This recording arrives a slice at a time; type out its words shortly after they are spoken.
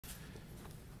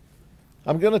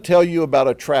I'm going to tell you about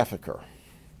a trafficker.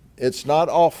 It's not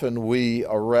often we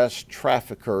arrest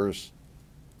traffickers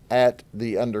at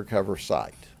the undercover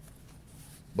site,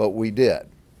 but we did.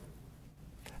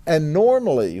 And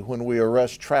normally when we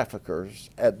arrest traffickers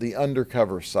at the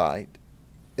undercover site,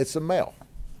 it's a male.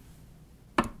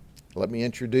 Let me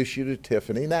introduce you to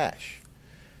Tiffany Nash.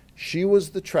 She was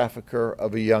the trafficker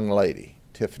of a young lady.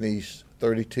 Tiffany's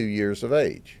 32 years of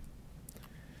age.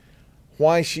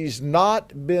 Why she's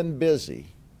not been busy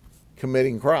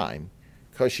committing crime,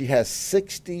 because she has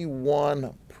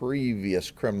 61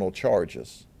 previous criminal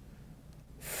charges,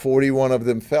 41 of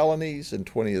them felonies and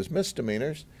 20 as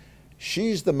misdemeanors.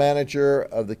 She's the manager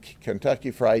of the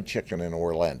Kentucky Fried Chicken in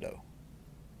Orlando.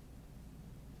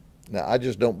 Now, I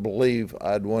just don't believe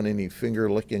I'd want any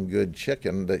finger-licking good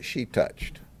chicken that she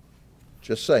touched.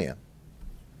 Just saying.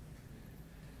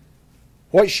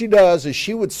 What she does is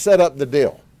she would set up the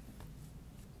deal.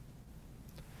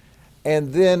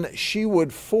 And then she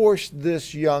would force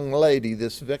this young lady,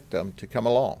 this victim, to come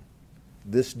along.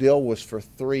 This deal was for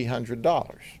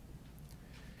 $300.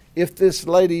 If this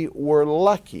lady were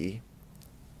lucky,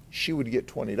 she would get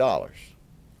 $20.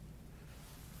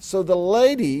 So the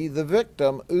lady, the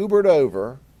victim, Ubered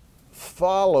over,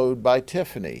 followed by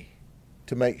Tiffany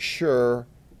to make sure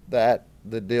that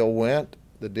the deal went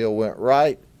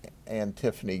right, and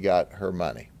Tiffany got her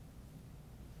money.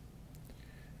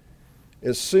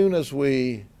 As soon as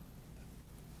we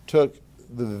took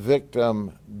the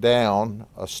victim down,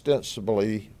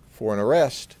 ostensibly for an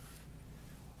arrest,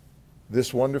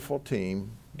 this wonderful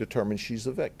team determined she's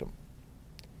a victim.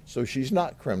 So she's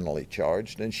not criminally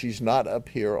charged, and she's not up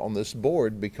here on this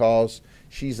board because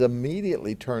she's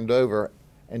immediately turned over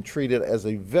and treated as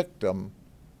a victim,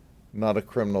 not a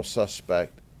criminal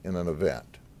suspect in an event.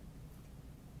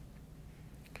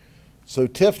 So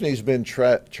Tiffany's been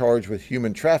charged with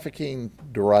human trafficking,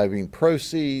 deriving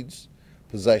proceeds,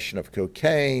 possession of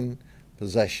cocaine,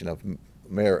 possession of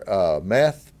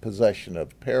meth, possession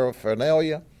of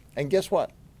paraphernalia, and guess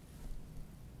what?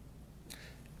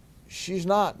 She's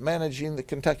not managing the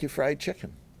Kentucky Fried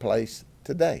Chicken place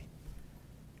today.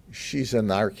 She's in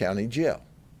our county jail.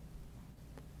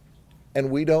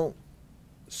 And we don't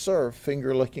serve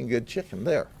finger-licking good chicken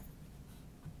there.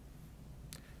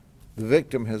 The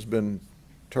victim has been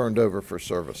turned over for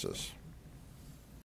services.